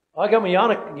 Oh, I got my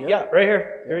yarmulke. Yeah, right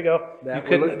here. Here we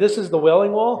go. This is the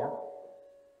Welling Wall. Yeah.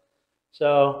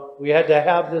 So we had to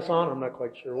have this on. I'm not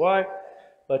quite sure why.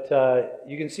 But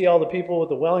you can see all the people with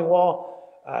the Welling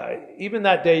Wall. Even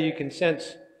that day, you can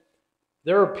sense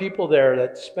there are people there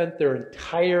that spent their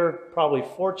entire, probably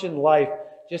fortune life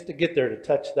just to get there to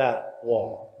touch that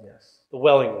wall. Yes. The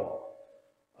Welling Wall.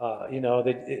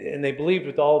 They believed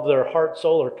with all of their heart,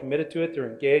 soul, are committed to it. They're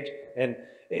engaged, and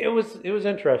it was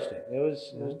interesting. It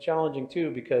was challenging too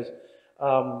because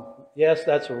yes,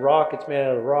 that's a rock. It's made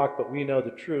out of rock, but we know the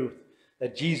truth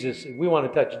that Jesus. We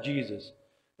want to touch Jesus.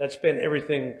 That's been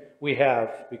everything we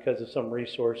have because of some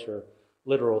resource or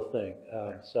literal thing.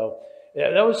 So yeah,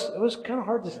 it was kind of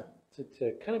hard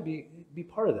to kind of be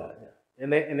part of that. Yeah.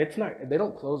 And it's not. They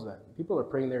don't close that. People are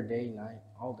praying there day, night,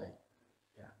 all day.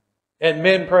 And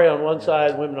men pray on one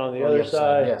side, women on the other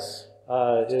side. Yes.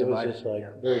 It was just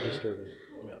like very disturbing.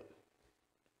 Yeah.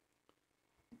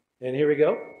 And here we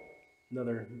go.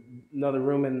 Another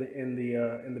room in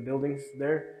the buildings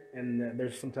there, and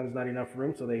there's sometimes not enough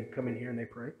room, so they come in here and they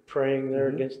pray. Praying there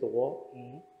against the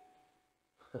wall.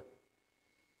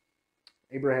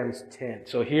 Abraham's tent.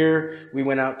 So here we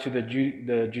went out to the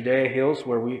Judea hills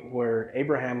where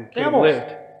Abraham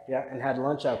lived, and had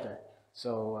lunch out there.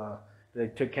 So. They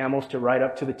took camels to ride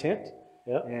up to the tent,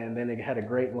 and then they had a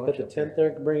great lunch. Put the tent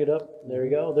there, bring it up. There we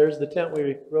go. There's the tent where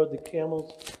we rode the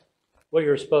camels. Well, you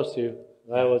were supposed to.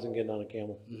 I wasn't getting on a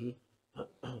camel.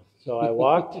 So I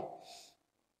walked.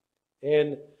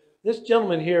 And this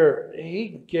gentleman here,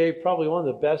 he gave probably one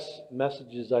of the best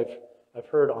messages I've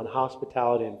heard on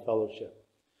hospitality and fellowship.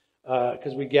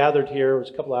 Because we gathered here, it was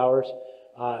a couple hours,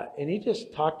 and he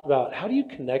just talked about how do you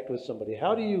connect with somebody?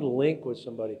 How do you link with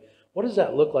somebody? What does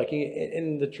that look like?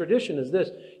 And the tradition is this.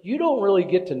 You don't really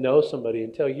get to know somebody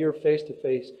until you're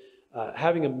face-to-face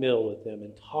having a meal with them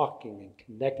and talking and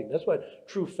connecting. That's what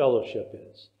true fellowship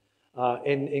is.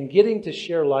 And getting to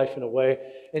share life in a way.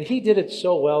 And he did it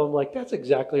so well. I'm like, that's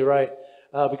exactly right.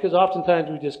 Because oftentimes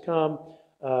we just come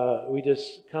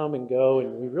and go,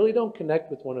 and we really don't connect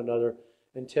with one another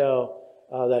until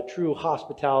that true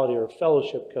hospitality or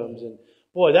fellowship comes. And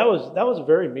boy, that was a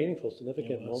very meaningful,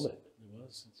 significant moment.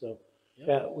 So,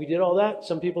 yeah, we did all that.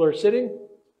 Some people are sitting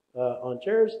on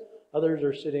chairs. Others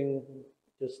are sitting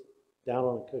just down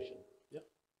on a cushion. Yep.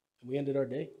 And we ended our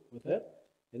day with that.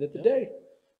 Ended the day.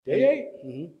 Day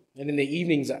 8. And in the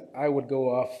evenings, I would go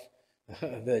off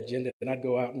the agenda, and I'd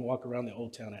go out and walk around the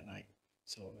old town at night.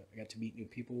 So I got to meet new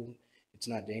people. It's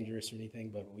not dangerous or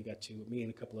anything, but me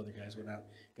and a couple other guys went out,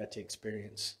 got to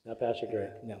experience. Not Pastor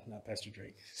Drake. No, not Pastor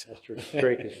Drake. Pastor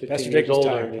Drake is 15 Pastor years Drake older.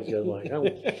 tired. And he's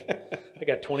like, I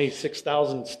got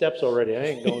 26,000 steps already. I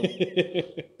ain't going.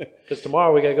 Because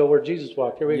tomorrow we got to go where Jesus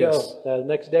walked. Here we go. The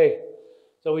next day.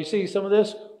 So we see some of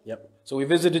this. Yep. So we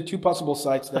visited 2 possible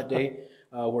sites that day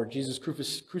where Jesus'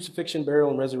 crucifixion,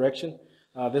 burial, and resurrection.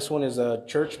 This one is a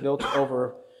church built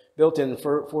in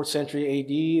 4th century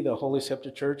A.D. The Holy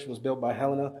Sepulchre Church was built by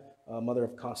Helena, mother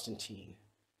of Constantine.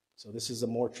 So this is a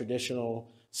more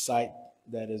traditional site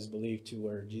that is believed to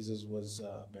where Jesus was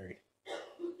buried.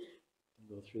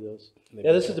 Go through those.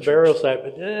 Yeah, this is the burial site,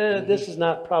 but this is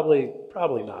not probably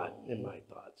not in my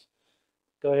thoughts.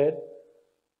 Go ahead.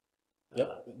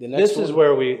 Yep. The next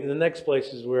place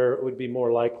is where it would be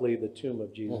more likely the tomb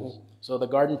of Jesus. So the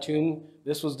garden tomb,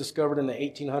 this was discovered in the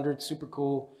 1800s. Super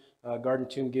cool. Garden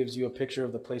tomb gives you a picture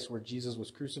of the place where Jesus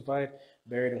was crucified,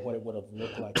 buried, and what it would have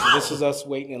looked like. So this is us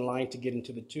waiting in line to get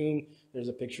into the tomb. There's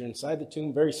a picture inside the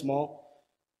tomb, very small,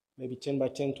 maybe 10 by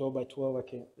 10, 12 by 12.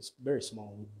 It's a very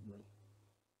small room.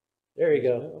 There you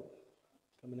go.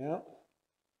 Coming out.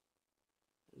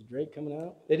 There's Drake coming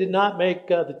out. They did not make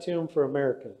the tomb for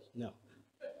Americans. No.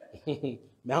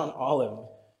 Mount Olive.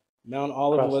 Mount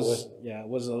Olive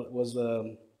was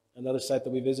another site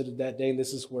that we visited that day. And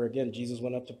this is where, again, Jesus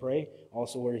went up to pray,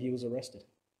 also where he was arrested.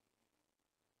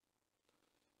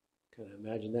 Can I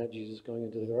imagine that, Jesus going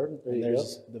into the garden?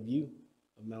 There's the view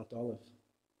of Mount Olive.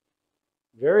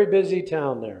 Very busy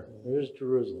town there. There's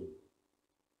Jerusalem.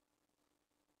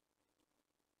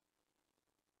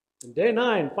 And day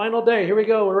 9, final day. Here we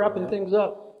go. We're wrapping things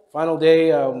up. Final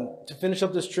day. To finish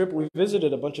up this trip, we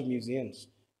visited a bunch of museums.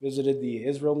 visited the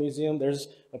Israel Museum. There's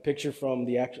a picture from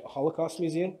the actual Holocaust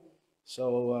Museum.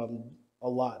 So a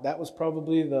lot. That was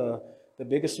probably the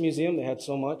biggest museum. They had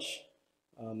so much.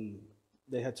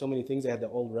 They had so many things. They had the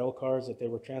old rail cars that they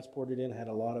were transported in. Had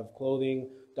a lot of clothing,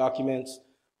 documents,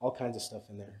 all kinds of stuff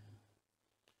in there.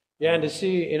 Yeah, and to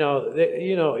see,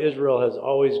 Israel has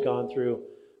always gone through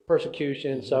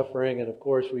persecution, suffering, and of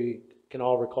course we can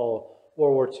all recall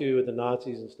World War II with the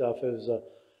Nazis and stuff. It was a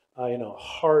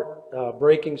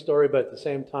heart-breaking story, but at the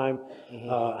same time,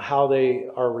 how they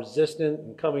are resistant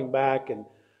and coming back, and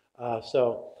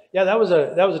so yeah, that was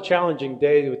a challenging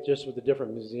day with the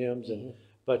different museums, and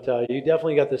but you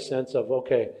definitely got the sense of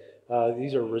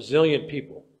these are resilient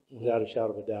people without a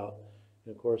shadow of a doubt.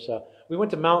 And of course, we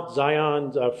went to Mount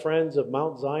Zion, Friends of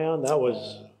Mount Zion. That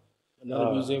was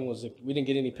another museum. We didn't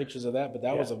get any pictures of that, but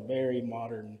that was a very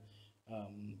modern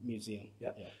museum.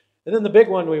 Yeah. And then the big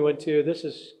one we went to, this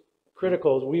is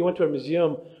critical. We went to a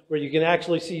museum where you can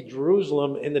actually see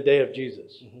Jerusalem in the day of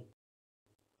Jesus.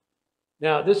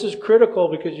 Now, this is critical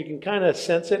because you can kind of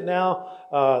sense it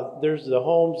now. There's the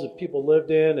homes that people lived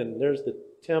in, and there's the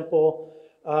temple.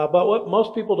 But what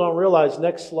most people don't realize,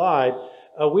 next slide,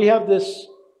 we have this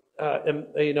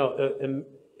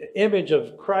image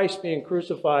of Christ being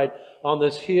crucified on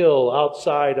this hill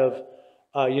outside of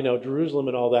Jerusalem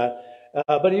and all that.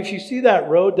 But if you see that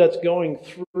road that's going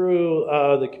through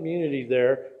the community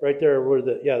there, right there,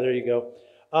 there you go.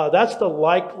 That's the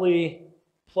likely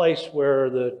place where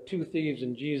the two thieves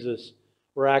and Jesus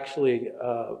were actually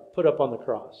put up on the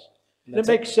cross. And it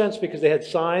makes sense because they had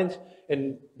signs,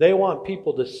 and they want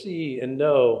people to see and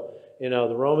know.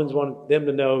 The Romans want them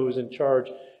to know who's in charge,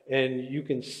 and you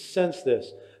can sense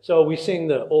this. So we sing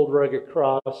the old rugged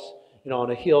cross, on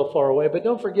a hill far away. But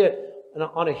don't forget,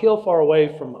 on a hill far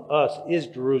away from us is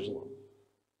Jerusalem.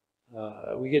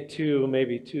 We get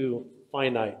maybe too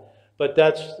finite. But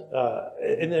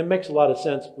and it makes a lot of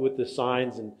sense with the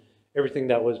signs and everything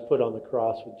that was put on the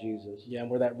cross with Jesus. Yeah, and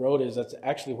where that road is, that's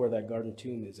actually where that garden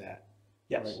tomb is at.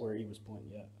 Yes. Right where he was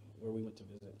pointing, where we went to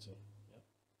visit. So,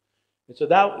 and so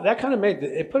that kind of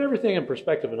it put everything in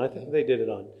perspective, and I think they did it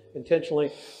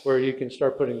intentionally, where you can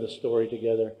start putting the story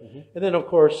together. And then, of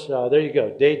course, there you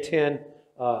go, day 10,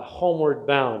 homeward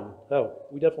bound. Oh,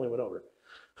 we definitely went over.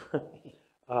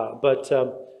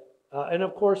 And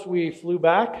of course, we flew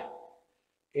back,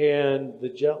 and the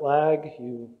jet lag, if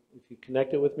you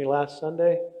connected with me last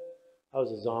Sunday, I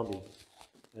was a zombie.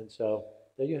 And so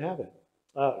there you have it.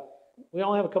 We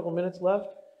only have a couple minutes left.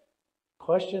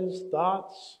 Questions,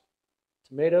 thoughts,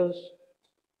 tomatoes?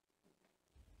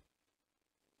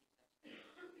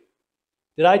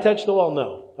 Did I touch the wall?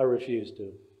 No, I refuse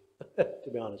to, to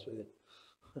be honest with you.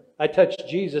 I touched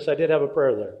Jesus. I did have a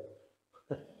prayer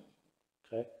there.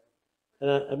 Okay? And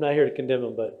I'm not here to condemn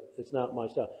him, but it's not my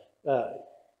stuff.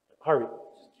 Harvey.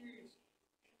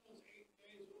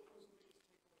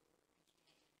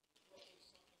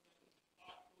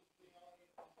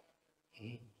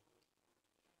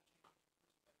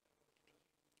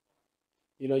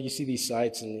 You see these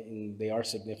sites, and they are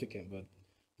significant,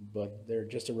 but they're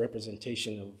just a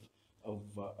representation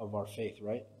of our faith,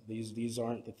 right? These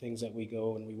aren't the things that we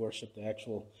go and we worship, the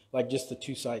actual, like just the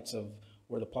two sites of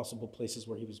where the possible places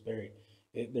where he was buried.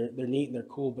 They're neat and they're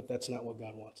cool, but that's not what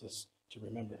God wants us to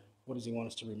remember. What does he want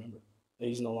us to remember? That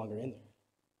he's no longer in there.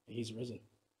 That he's risen.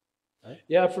 Right?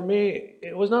 Yeah, for me,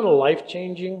 it was not a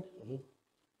life-changing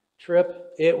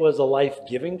trip. It was a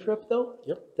life-giving trip, though.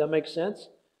 Yep. That makes sense.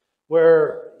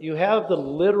 Where you have the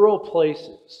literal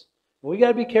places. We got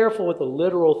to be careful with the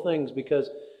literal things because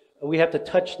we have to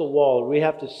touch the wall. We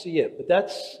have to see it. But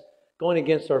that's going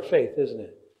against our faith, isn't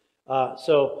it?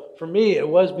 So for me, it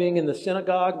was being in the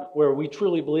synagogue where we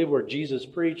truly believe where Jesus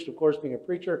preached, of course, being a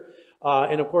preacher,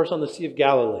 and of course on the Sea of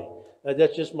Galilee.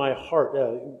 That's just my heart.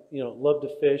 Love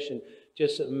to fish and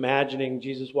just imagining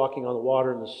Jesus walking on the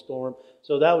water in the storm.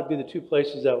 So that would be the two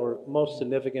places that were most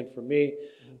significant for me.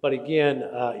 But again,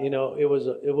 it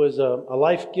was a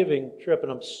life-giving trip,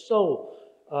 and I'm so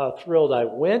thrilled I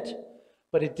went.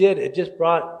 But it just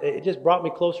brought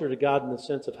me closer to God in the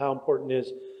sense of how important it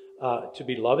is to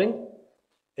be loving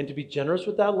and to be generous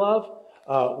with that love,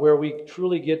 where we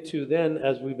truly get to then,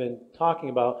 as we've been talking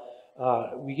about,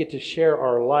 we get to share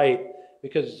our light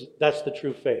because that's the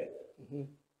true faith.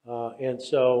 And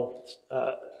so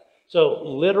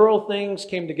literal things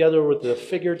came together with the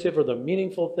figurative or the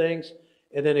meaningful things,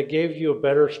 and then it gave you a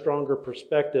better, stronger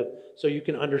perspective so you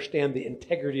can understand the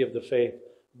integrity of the faith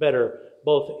better,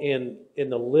 both in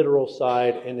the literal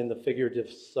side and in the figurative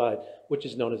side, which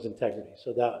is known as integrity.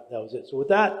 So that was it. So with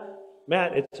that,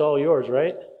 Matt, it's all yours,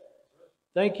 right?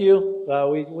 Thank you.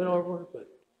 We went over, but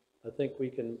I think we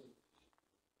can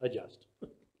adjust.